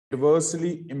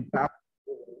adversely impact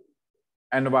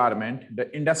environment,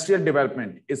 the industrial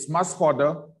development is must for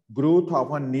the growth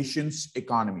of a nation's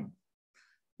economy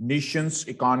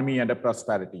and the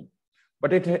prosperity.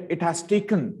 But it has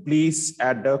taken place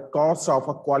at the cost of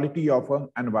a quality of an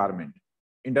environment.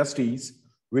 Industries,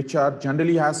 which are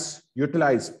generally has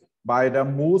utilized by the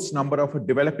most number of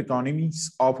developed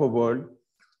economies of a world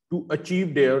to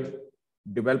achieve their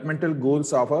developmental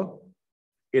goals of a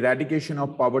eradication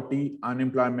of poverty,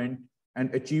 unemployment,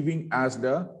 and achieving as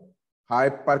the high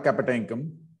per capita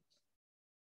income.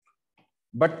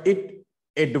 But it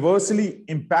adversely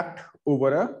impact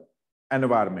over a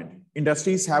environment.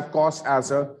 Industries have caused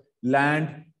as a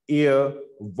land, air,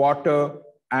 water,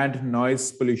 and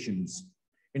noise pollutions.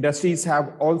 Industries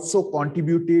have also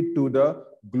contributed to the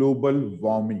global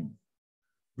warming,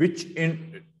 which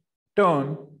in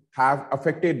turn have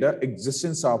affected the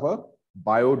existence of a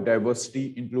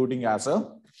biodiversity, including as a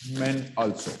men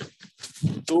also.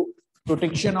 So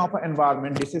protection of an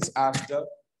environment, this is as the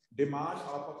demand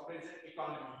of a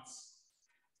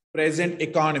present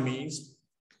economies,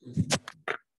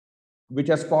 which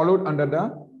has followed under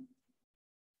the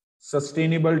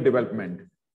sustainable development.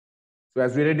 So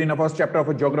as we read in the first chapter of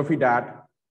a geography, that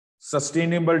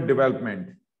sustainable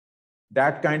development,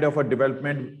 that kind of a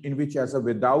development in which as a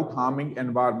without harming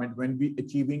environment, when we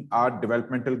achieving our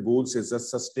developmental goals, is a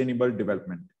sustainable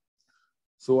development.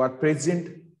 So our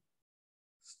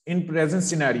in present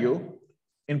scenario,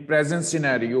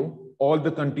 all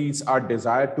the countries are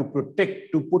desired to put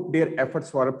their efforts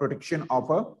for a protection of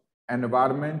a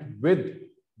environment with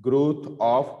growth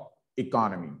of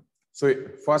economy. So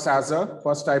first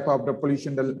type of the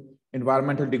pollution, the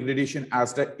environmental degradation,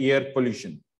 as the air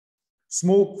pollution.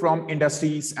 Smoke from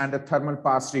industries and the thermal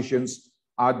power stations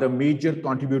are the major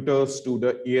contributors to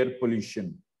the air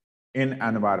pollution in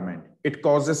environment. It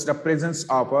causes the presence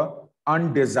of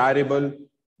undesirable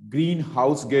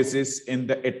greenhouse gases in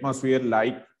the atmosphere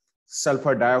like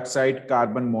sulfur dioxide,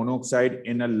 carbon monoxide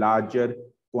in a larger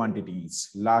quantities,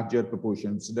 larger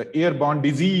proportions. The airborne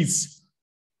disease,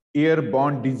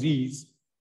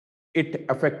 it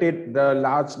affected the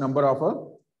large number of a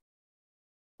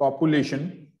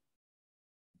population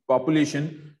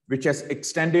which has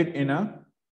extended in a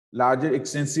larger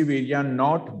extensive area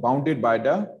not bounded by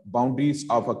the boundaries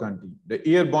of a country. The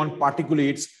airborne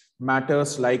particulates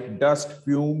matters like dust,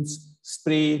 fumes,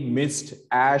 spray, mist,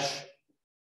 ash,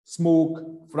 smoke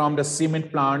from the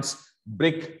cement plants,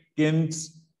 brick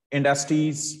kilns,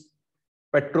 industries,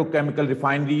 petrochemical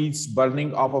refineries,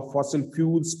 burning of fossil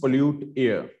fuels pollute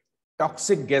air.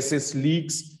 Toxic gases,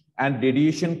 leaks, and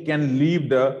radiation can leave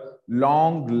the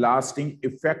long-lasting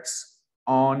effects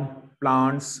on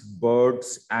plants,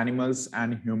 birds, animals,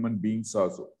 and human beings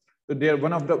also. So they are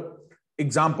one of the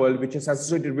example which is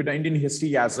associated with the Indian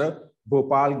history as a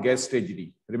Bhopal gas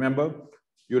tragedy. Remember,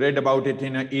 you read about it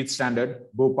in 8th standard.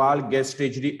 Bhopal gas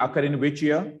tragedy occurred in which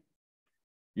year?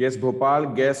 Yes,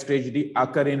 Bhopal gas tragedy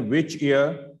occurred in which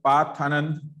year? Path,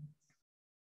 Anand.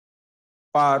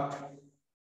 Path.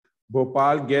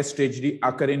 Bhopal gas tragedy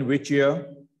occurred in which year?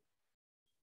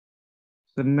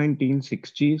 The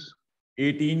 1960s.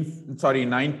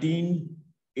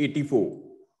 1984.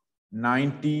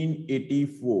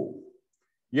 1984.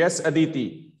 Yes,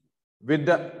 Aditi. With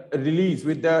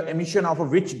the emission of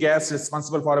which gas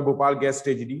responsible for a Bhopal gas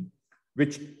tragedy,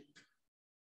 which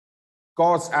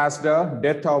caused as the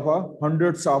death of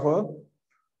hundreds of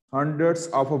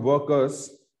workers.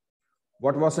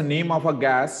 What was the name of a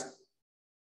gas?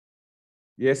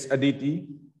 Yes, Aditi.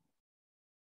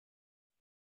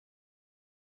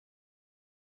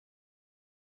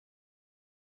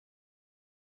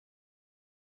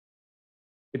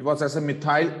 It was as a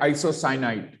methyl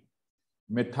isocyanide.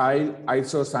 Methyl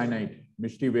isocyanide.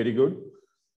 Mishti, very good.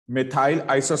 Methyl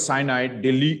isocyanide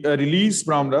released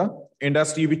from the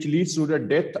industry, which leads to the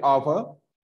death of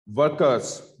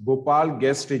workers. Bhopal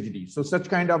gas tragedy. So such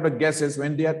kind of the gases,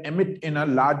 when they are emitted in a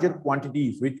larger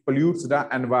quantities, which pollutes the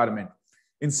environment.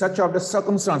 In such of the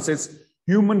circumstances,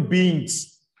 human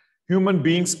beings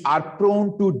are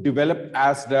prone to develop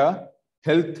as the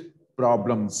health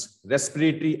problems,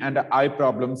 respiratory and eye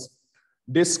problems,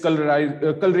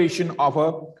 discoloration of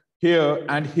hair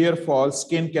and hair fall,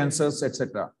 skin cancers,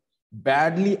 etc.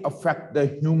 badly affect the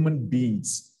human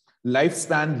beings.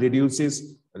 Lifespan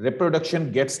reduces,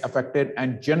 reproduction gets affected,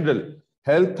 and general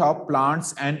health of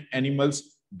plants and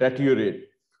animals deteriorate.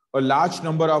 A large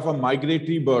number of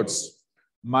migratory birds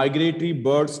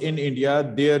in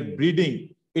India, their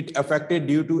breeding, it affected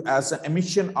due to as an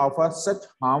emission of such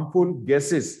harmful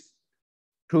gases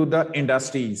through the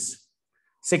industries.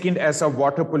 Second, as a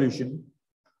water pollution.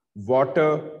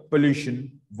 water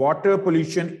pollution. Water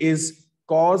pollution is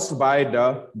caused by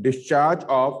the discharge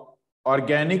of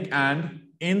organic and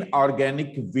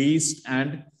inorganic waste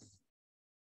and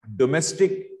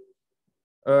domestic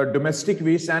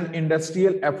waste and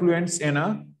industrial effluents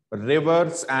in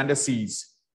rivers and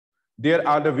seas. There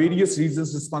are the various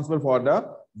reasons responsible for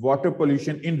the water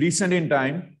pollution. In recent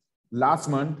time, last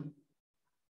month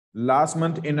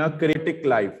in a Caribbean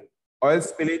life, oil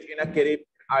spillage in a Caribbean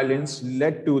islands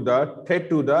led to the threat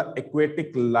to the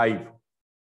aquatic life.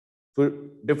 So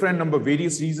different number,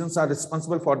 various reasons are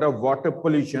responsible for the water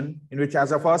pollution, in which as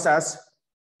the first as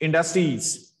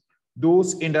industries.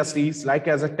 Those industries like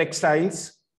as a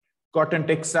textiles, cotton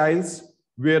textiles,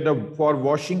 where the for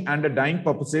washing and the dyeing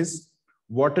purposes,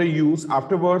 water use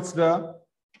afterwards the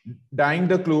dyeing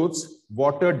the clothes,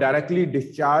 water directly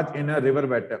discharge in a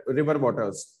river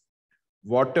waters.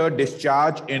 Water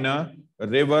discharge in a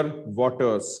river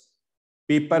waters.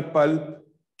 Paper pulp,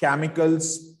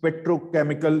 chemicals,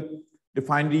 petrochemical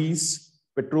refineries,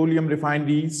 petroleum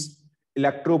refineries,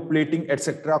 electroplating,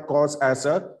 etc. cause as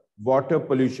a water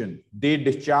pollution. They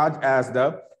discharge as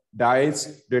the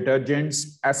dyes,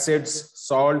 detergents, acids,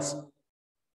 salts,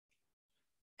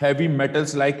 heavy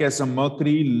metals like as a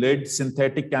mercury, lead,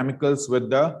 synthetic chemicals with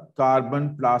the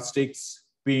carbon, plastics,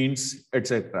 paints,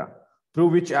 etc. through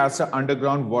which as a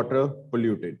underground water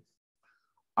polluted.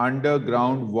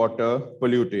 Underground water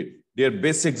polluted. Their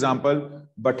best example,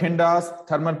 Bathinda's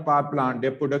thermal power plant,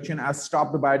 their production has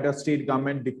stopped by the state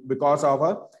government because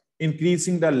of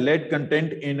increasing the lead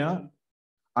content in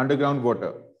underground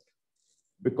water.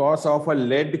 Because of a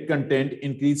lead content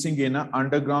increasing in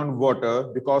underground water,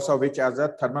 because of which as a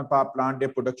thermal power plant, their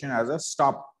production has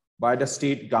stopped by the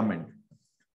state government.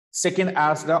 Second,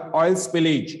 as the oil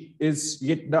spillage is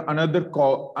yet the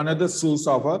another source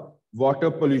of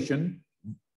water pollution.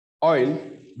 Oil,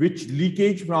 which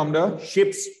leakage from the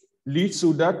ships leads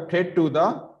to the threat to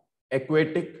the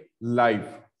aquatic life.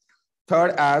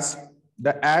 Third, as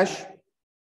the ash,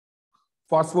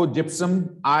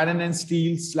 phosphogypsum, iron and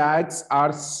steel slags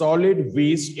are solid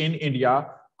waste in India,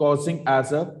 causing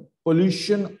as a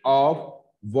pollution of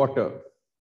water.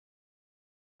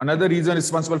 Another reason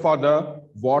responsible for the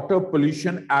water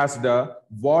pollution as the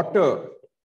water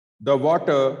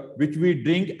which we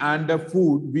drink and the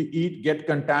food we eat get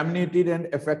contaminated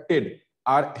and affected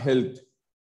our health.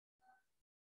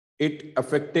 It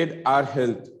affected our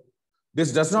health.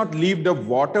 This does not leave the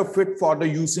water fit for the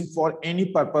using for any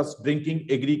purpose, drinking,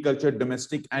 agriculture,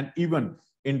 domestic, and even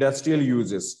industrial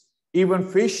uses. Even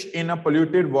fish in a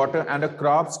polluted water and the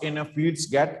crops in a fields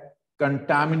get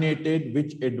contaminated,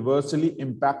 which adversely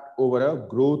impact over a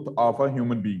growth of a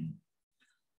human being.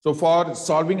 So for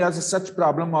solving as such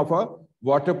problem of a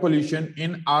water pollution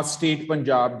in our state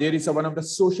Punjab, there is one of the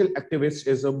social activists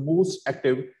is the most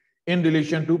active in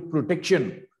relation to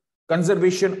protection,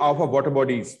 conservation of water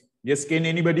bodies. Yes, can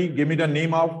anybody give me the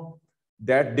name of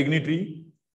that dignitary,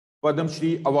 Padma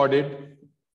Shri awarded?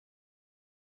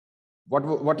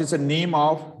 What is the name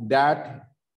of that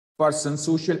person,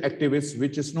 social activist,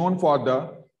 which is known for the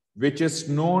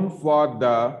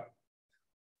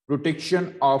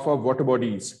protection of water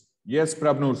bodies? Yes,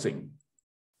 Prabhnur Singh.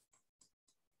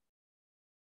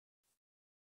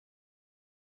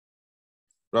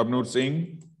 Prabhnur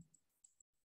Singh.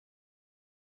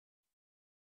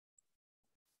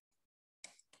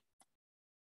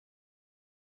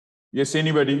 Yes,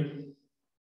 anybody?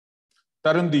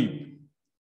 Tarandeep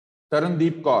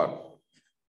Kaur.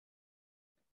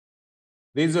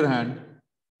 Raise your hand.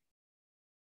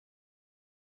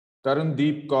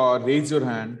 Tarandeep Kaur, raise your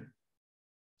hand.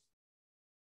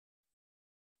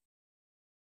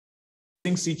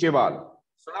 Singh Sichewal.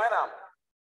 सुना है नाम?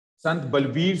 Sant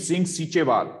Balveer Singh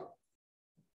Sichewal.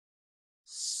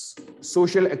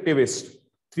 Social activist.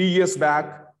 3 years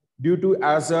back, due to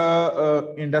as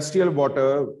a industrial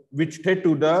water which threat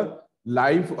to the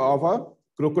life of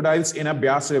crocodiles in a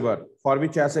Beas River, for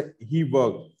which as he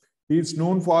worked. He is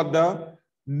known for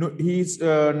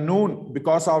known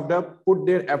because of the put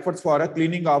their efforts for a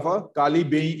cleaning of a Kali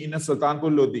Bei in a Sultanpur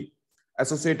Lodi,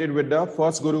 associated with the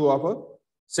first guru of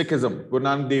Sikhism, Guru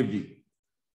Nanak Dev Ji.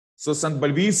 So Sant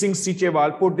Balveer Singh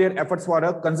Sichewal put their efforts for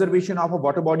a conservation of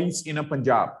water bodies in a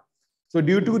Punjab. So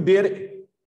due to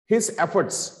his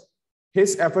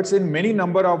efforts in many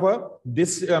number of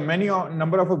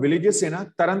villages in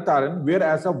Taran Taran, where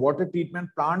as a water treatment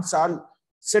plants are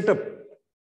set up,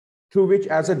 through which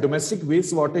as a domestic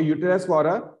wastewater utilized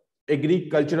for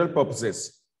agricultural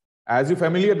purposes. As you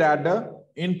familiar that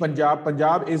in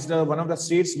Punjab is one of the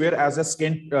states where as a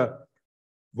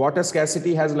water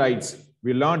scarcity has lies.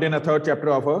 We learned in a 3rd chapter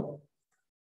of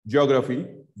geography.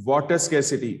 water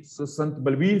scarcity. So Sant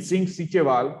Balbir Singh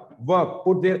Sichewal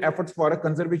put their efforts for a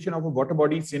conservation of water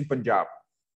bodies in Punjab.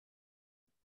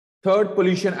 Third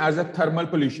pollution as a thermal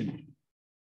pollution.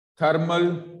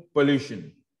 Thermal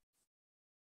pollution.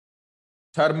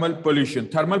 Thermal pollution.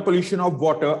 Thermal pollution of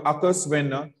water occurs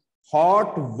when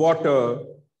hot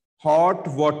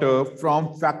water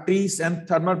from factories and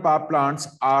thermal power plants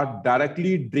are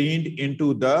directly drained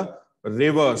into the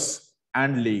rivers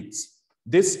and lakes.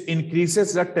 This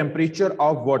increases the temperature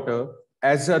of water.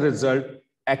 As a result,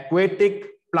 aquatic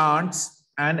plants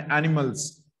and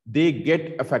animals, they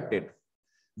get affected.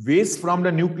 Waste from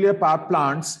the nuclear power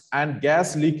plants and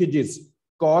gas leakages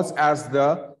cause as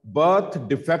the birth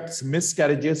defects,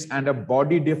 miscarriages, and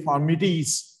body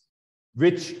deformities,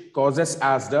 which causes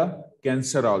as the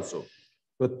cancer also.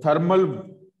 So thermal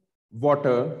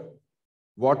water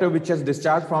which is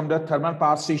discharged from the thermal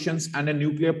power stations and the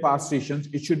nuclear power stations,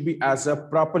 it should be as a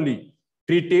properly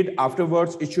treated.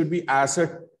 Afterwards, it should be as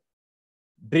a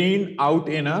drain out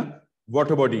in a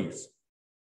water bodies.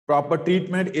 Proper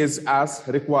treatment is as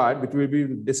required, which we will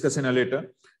be discussing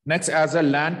later. Next, as a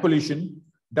land pollution,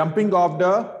 dumping of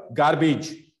the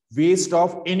garbage, waste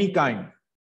of any kind,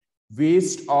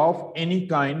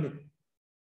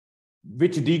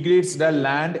 which degrades the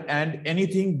land and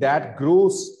anything that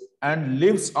grows and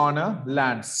lives on a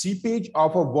land. Seepage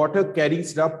of a water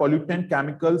carries the pollutant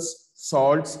chemicals,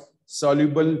 salts,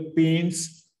 soluble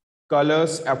paints,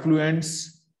 colors,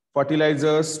 effluents,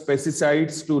 fertilizers,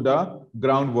 pesticides to the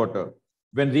groundwater.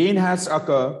 When rain has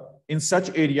occurred in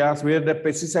such areas where the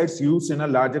pesticides used in a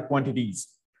larger quantities,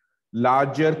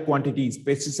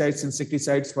 pesticides,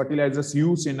 insecticides, fertilizers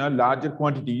used in a larger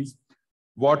quantities,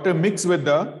 water mixed with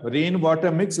the rainwater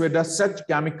mixed with the such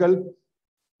chemical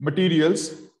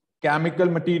materials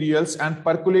and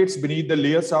percolates beneath the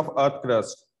layers of earth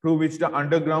crust, through which the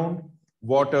underground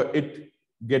water it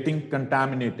getting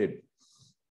contaminated.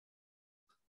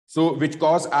 So which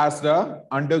cause as the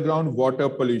underground water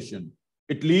pollution.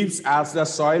 It leaves as the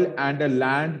soil and the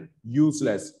land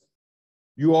useless.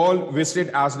 You all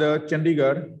visited as the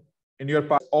Chandigarh in your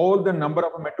past. All the number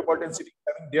of metropolitan cities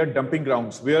having their dumping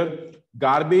grounds where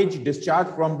garbage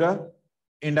discharged from the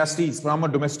industries, from a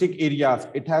domestic areas,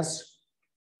 it has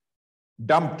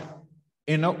dumped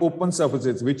in open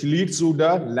surfaces, which leads to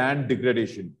the land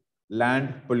degradation,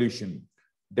 land pollution,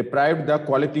 deprived the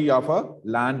quality of a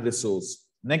land resource.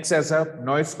 Next, as a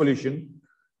noise pollution,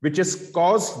 which is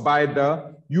caused by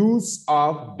the use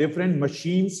of different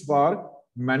machines for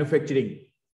manufacturing,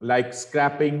 like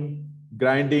scrapping,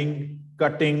 grinding,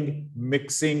 cutting,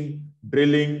 mixing,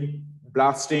 drilling,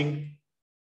 blasting.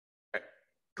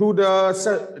 To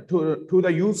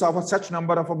the use of such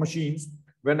number of machines,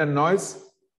 when a noise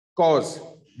cause,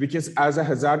 which is as a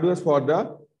hazardous for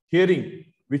the hearing,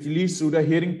 which leads to the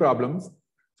hearing problems.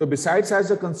 So besides as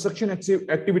the construction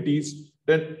activities,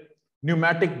 the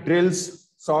pneumatic drills,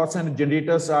 saws and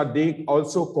generators they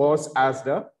also cause as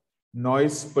the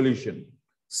noise pollution.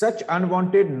 Such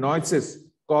unwanted noises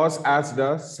cause as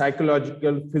the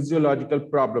psychological, physiological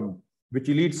problem, which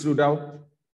leads to the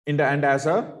in the end as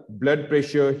a blood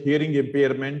pressure, hearing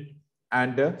impairment,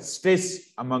 and stress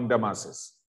among the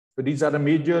masses. So these are the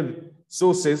major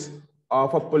sources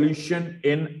of a pollution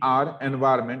in our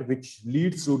environment, which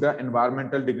leads to the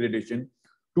environmental degradation.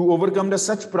 To overcome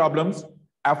such problems,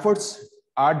 efforts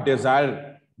are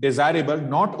desirable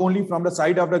not only from the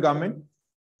side of the government.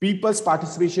 People's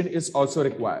participation is also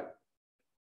required.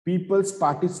 People's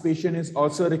participation is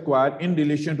also required in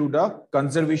relation to the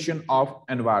conservation of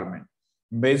environment.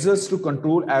 Measures to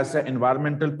control as the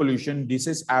environmental pollution, this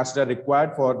is as the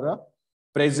required for the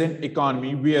present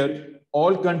economy, where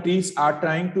all countries are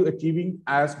trying to achieving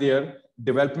as their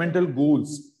developmental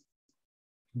goals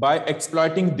by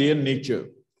exploiting their nature,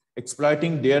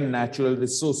 exploiting their natural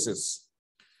resources.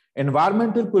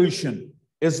 Environmental pollution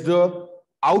is the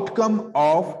outcome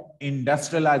of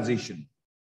industrialization.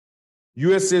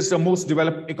 US is the most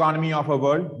developed economy of the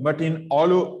world, but in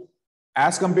all,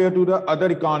 as compared to the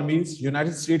other economies,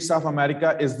 United States of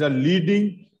America is the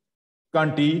leading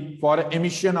country for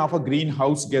emission of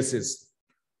greenhouse gases.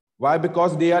 Why?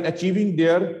 Because they are achieving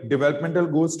their developmental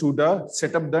goals to the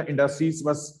set up the industries,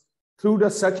 was through the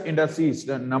such industries,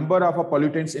 the number of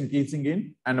pollutants increasing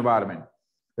in environment.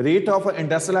 Rate of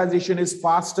industrialization is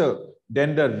faster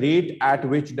than the rate at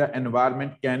which the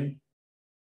environment can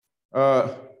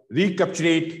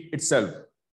recapturate itself.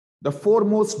 The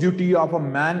foremost duty of a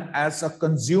man as a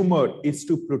consumer is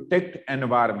to protect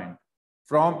environment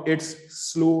from its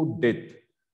slow death.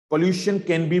 Pollution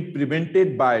can be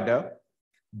prevented by the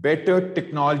better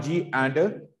technology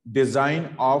and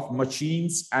design of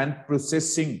machines and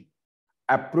processing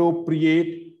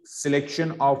appropriate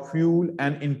selection of fuel,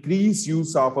 and increased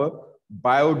use of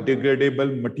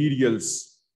biodegradable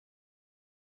materials.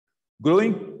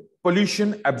 Growing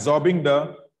pollution absorbing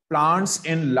the plants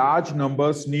in large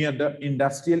numbers near the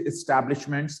industrial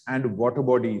establishments and water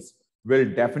bodies will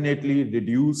definitely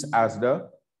reduce as the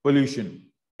pollution.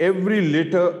 Every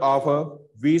liter of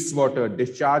wastewater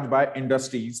discharged by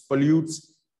industries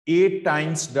pollutes 8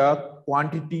 times the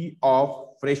quantity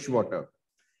of fresh water.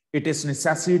 It is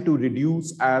necessary to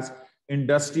reduce as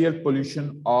industrial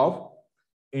pollution of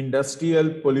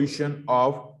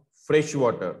fresh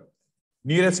water.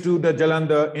 Nearest to the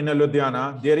Jalandhar in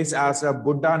Ludhiana, there is as a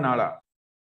Buddha Nala.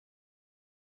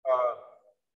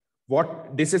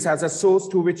 What this is as a source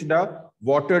to which the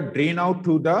water drain out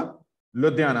to the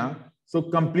Ludhiana. So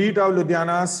complete of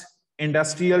Ludhiana's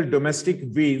industrial domestic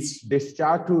waste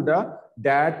discharged to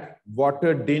that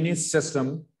water drainage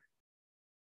system.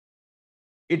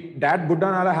 That Buddha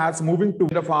Nala has moving to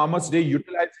the farmers, they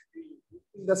utilize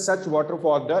the such water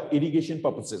for the irrigation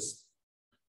purposes.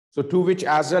 So to which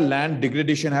as a land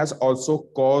degradation has also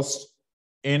caused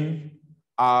in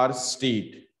our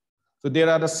state. So there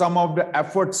are some of the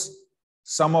efforts,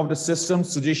 some of the system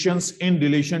suggestions in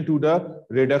relation to the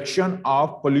reduction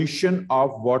of pollution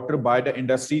of water by the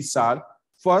industries are: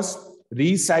 first,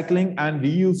 recycling and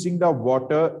reusing the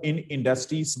water in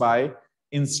industries by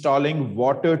installing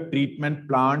water treatment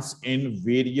plants in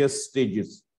various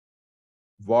stages.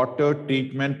 Water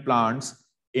treatment plants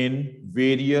in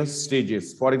various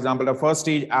stages. For example, the first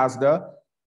stage as the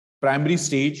primary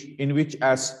stage, in which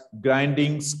as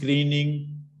grinding,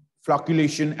 screening,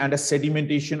 flocculation, and a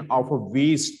sedimentation of a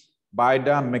waste by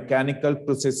the mechanical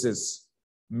processes.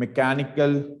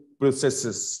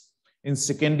 In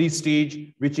secondary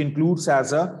stage, which includes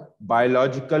as a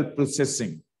biological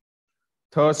processing.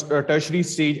 Tertiary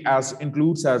stage as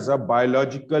includes as a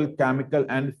biological, chemical,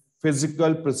 and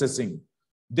physical processing.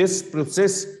 This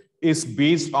process is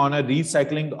based on a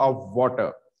recycling of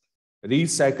water,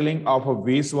 recycling of a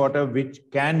wastewater, which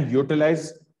can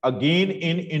utilize again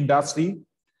in industry,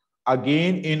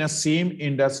 again in a same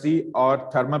industry or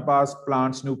thermal power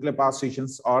plants, nuclear power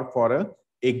stations, or for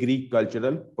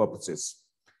agricultural purposes.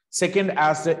 Second,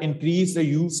 as to increase the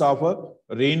use of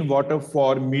rainwater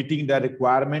for meeting the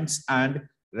requirements and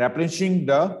replenishing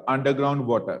the underground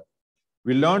water.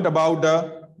 We learned about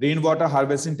the rainwater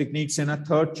harvesting techniques in a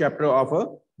third chapter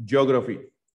of geography.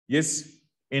 Yes,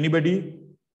 anybody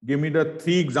give me the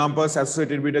 3 examples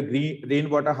associated with the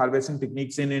rainwater harvesting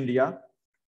techniques in India?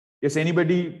 Yes,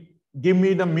 anybody give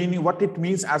me the meaning, what it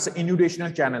means as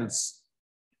inundational channels.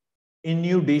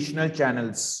 Inundational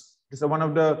channels. This is one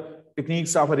of the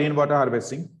techniques of rainwater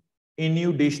harvesting.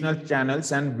 Inundational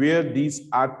channels, and where these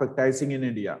are practicing in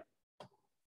India.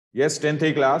 Yes, 10th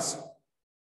A class.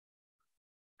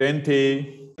 10th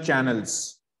A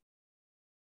channels.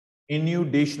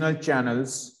 Inundational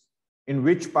channels. In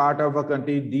which part of a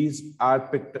country these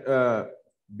are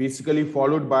basically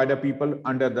followed by the people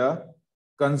under the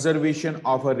conservation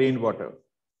of a rainwater.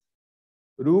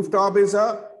 Rooftop is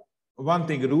one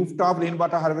thing. Rooftop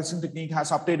rainwater harvesting technique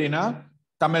has opted in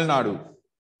Tamil Nadu.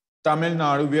 Tamil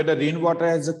Nadu, where the rainwater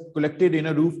is collected in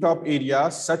a rooftop area.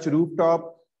 Such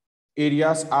rooftop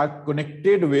areas are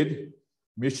connected with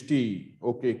Mishti.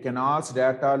 Okay, canals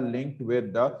that are linked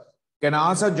with the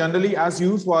canals are generally as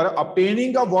used for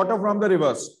obtaining of water from the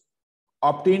rivers.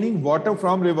 Obtaining water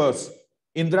from rivers.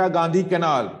 Indira Gandhi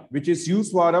Canal, which is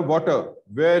used for water.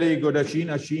 Very good, Ashin.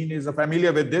 Ashin is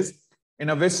familiar with this. In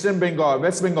a West Bengal,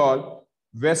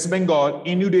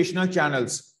 inundational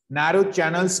channels. Narrow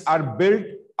channels are built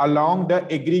along the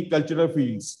agricultural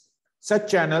fields. Such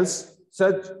channels,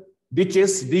 such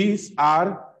ditches, these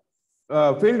are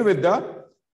filled with the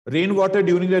rainwater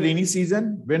during the rainy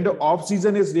season. When the off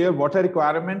season is there, water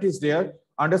requirement is there.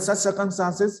 Under such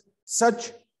circumstances,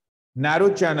 such narrow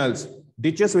channels,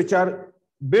 ditches which are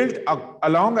built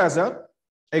along as a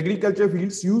agricultural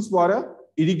fields used for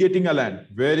irrigating a land.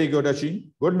 Very good,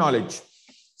 Ashin. Good knowledge.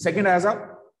 Second, as a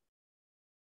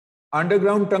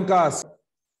underground tankas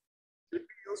should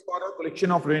be used for a collection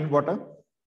of rainwater.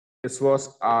 This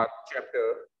was our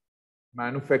chapter,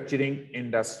 manufacturing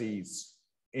industries.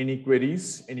 Any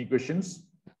queries? Any questions?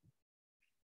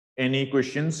 Any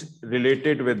questions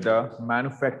related with the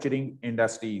manufacturing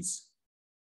industries?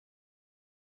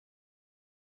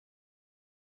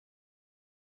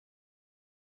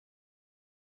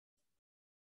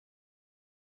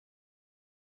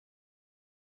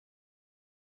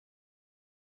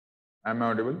 Am I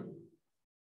audible?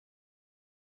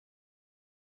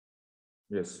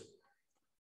 Yes.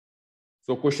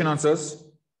 So question answers.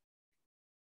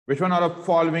 Which one of the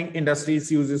following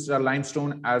industries uses the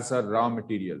limestone as a raw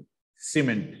material?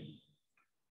 Cement.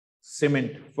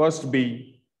 Cement. First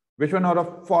B. Which one of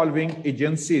the following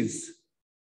agencies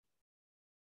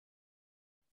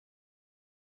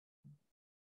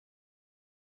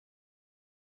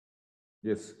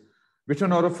Yes. Which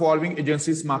one of the following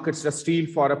agencies markets the steel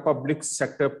for a public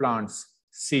sector plants?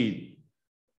 SEAL.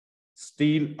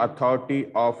 Steel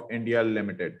Authority of India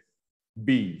Limited.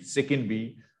 B. Second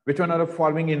B. Which one of the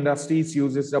following industries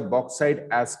uses the bauxite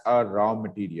as a raw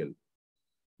material?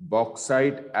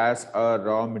 Bauxite as a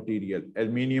raw material.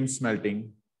 Aluminium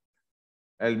smelting.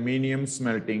 Aluminium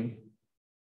smelting.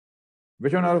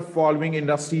 Which one of the following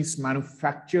industries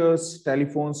manufactures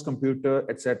telephones, computer,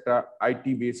 etc.,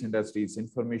 IT-based industries,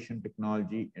 information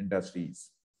technology industries?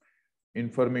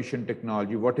 Information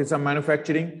technology. What is a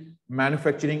manufacturing?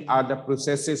 Manufacturing are the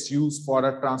processes used for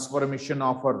a transformation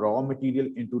of a raw material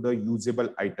into the usable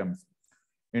items,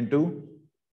 into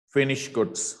finished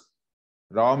goods.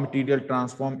 Raw material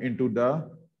transformed into the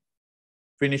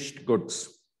finished goods.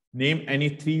 Name any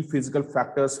three physical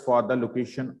factors for the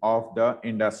location of the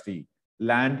industry.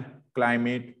 Land,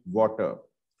 climate, water.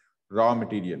 Raw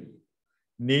material.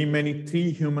 Name any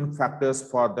three human factors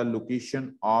for the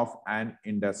location of an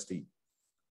industry.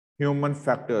 Human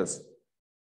factors.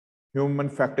 Human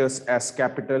factors as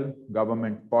capital,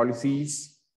 government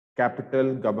policies,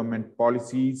 capital, government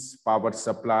policies, power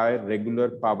supply, regular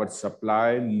power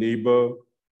supply, labor.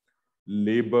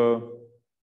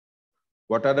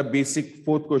 What are the basic,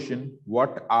 fourth question,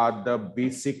 what are the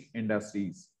basic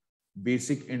industries?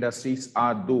 Basic industries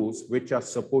are those which are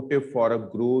supportive for a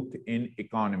growth in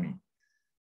economy.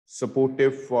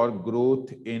 Supportive for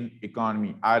growth in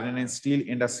economy. Iron and steel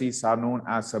industries are known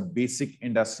as a basic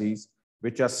industries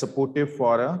which are supportive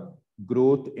for a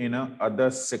growth in other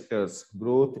sectors,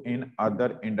 growth in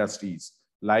other industries,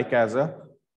 like as a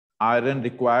iron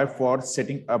required for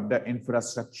setting up the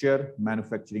infrastructure,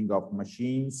 manufacturing of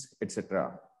machines,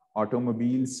 etc.,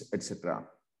 automobiles, etc.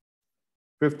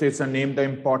 Fifth is name the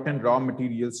important raw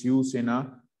materials used in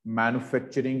a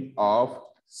manufacturing of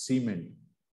cement.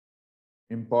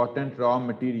 Important raw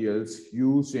materials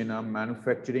used in a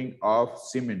manufacturing of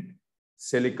cement.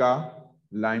 Silica,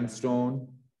 limestone,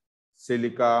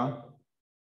 silica,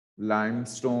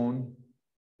 limestone.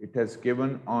 It has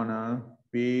given on a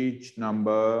page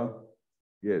number,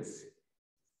 yes.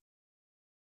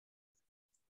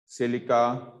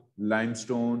 Silica,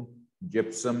 limestone,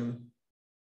 gypsum,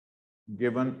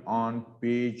 given on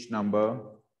page number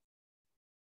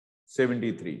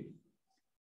 73.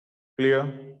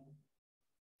 Clear?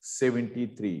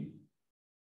 73.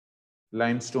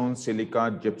 Limestone,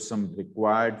 silica, gypsum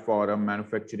required for a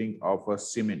manufacturing of a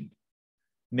cement.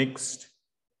 Next,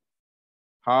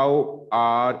 how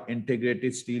are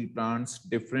integrated steel plants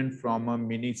different from a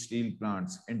mini steel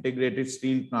plants? Integrated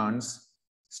steel plants,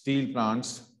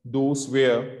 those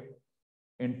where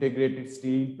integrated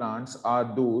steel plants are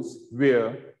those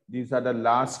where these are the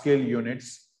large scale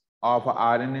units of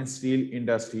iron and steel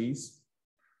industries.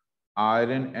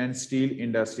 Iron and steel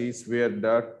industries where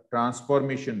the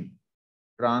transformation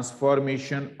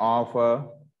of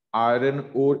iron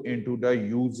ore into the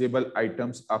usable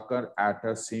items occur at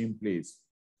a same place.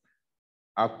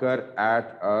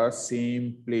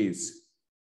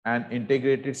 And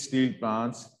integrated steel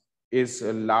plants is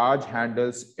large,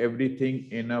 handles everything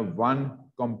in a one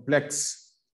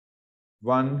complex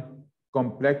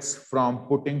from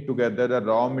putting together the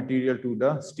raw material to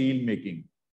the steel making.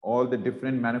 All the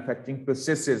different manufacturing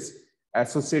processes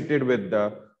associated with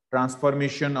the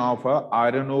transformation of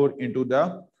iron ore into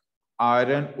the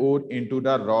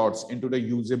rods, into the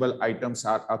usable items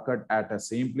are occurred at the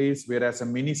same place, whereas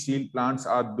mini steel plants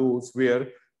are those where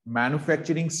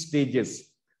manufacturing stages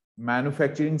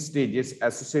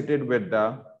associated with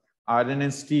the iron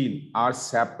and steel are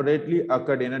separately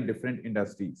occurred in a different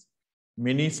industries.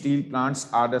 Mini steel plants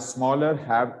are the smaller,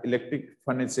 have electric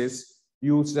furnaces,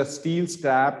 use the steel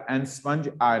scrap and sponge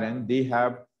iron. They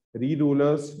have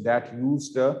re-rollers that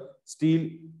use the steel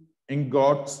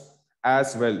ingots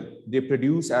as well. They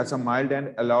produce as a mild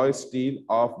and alloy steel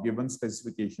of given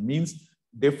specification. Means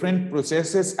different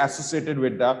processes associated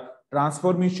with the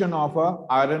transformation of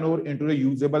iron ore into the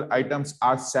usable items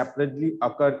are separately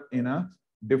occurred in a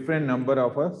different number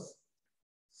of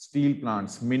steel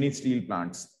plants, mini steel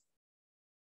plants.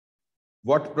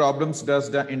 What problems does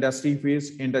the industry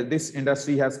face? This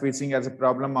industry has facing as a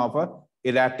problem of a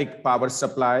erratic power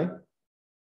supply,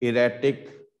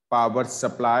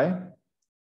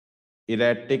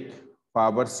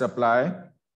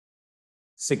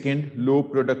 Second, low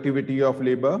productivity of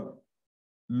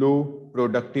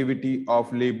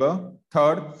labor.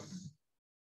 Third,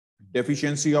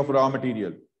 Deficiency of raw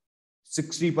material.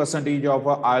 60% of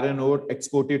iron ore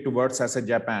exported towards as a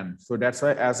Japan. So that's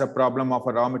why as a problem of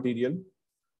a raw material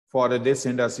for this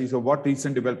industry. So what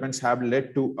recent developments have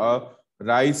led to a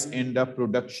rise in the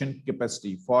production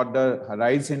capacity? For the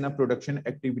rise in the production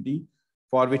activity,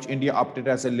 for which India opted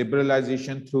as a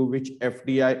liberalization through which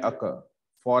FDI occur,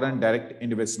 foreign direct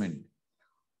investment.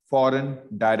 Foreign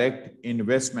direct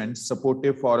investment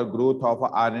supportive for a growth of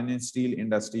iron and steel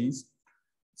industries.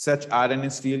 Such iron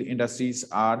and steel industries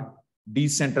are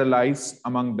decentralized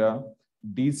among the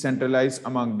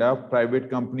private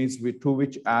companies through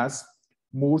which as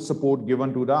more support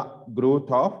given to the growth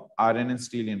of iron and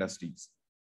steel industries.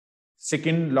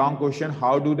 Second long question,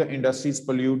 how do the industries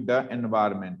pollute the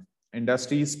environment?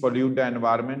 Industries pollute the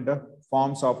environment, the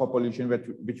forms of a pollution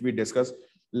which we discussed: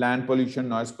 land pollution,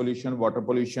 noise pollution, water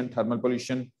pollution, thermal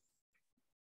pollution,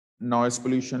 noise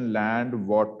pollution, land,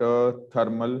 water,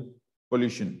 thermal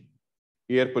pollution,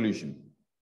 air pollution.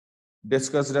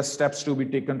 Discuss the steps to be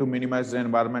taken to minimize the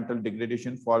environmental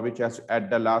degradation, for which as at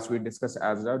the last we discussed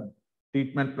as the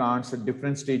treatment plants,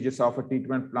 different stages of a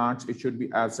treatment plants. It should be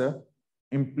as a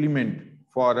implement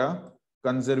for a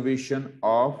conservation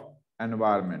of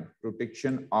environment,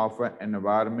 protection of an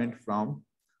environment from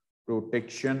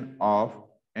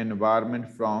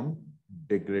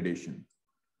degradation,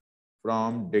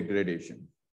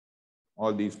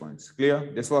 all these points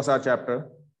clear. This was our chapter,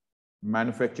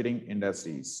 manufacturing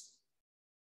industries.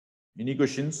 Any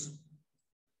questions?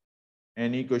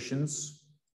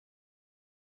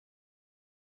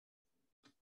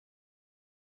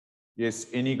 Yes,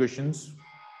 any questions?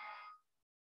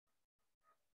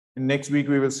 Next week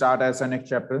we will start as our next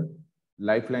chapter,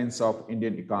 lifelines of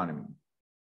Indian economy.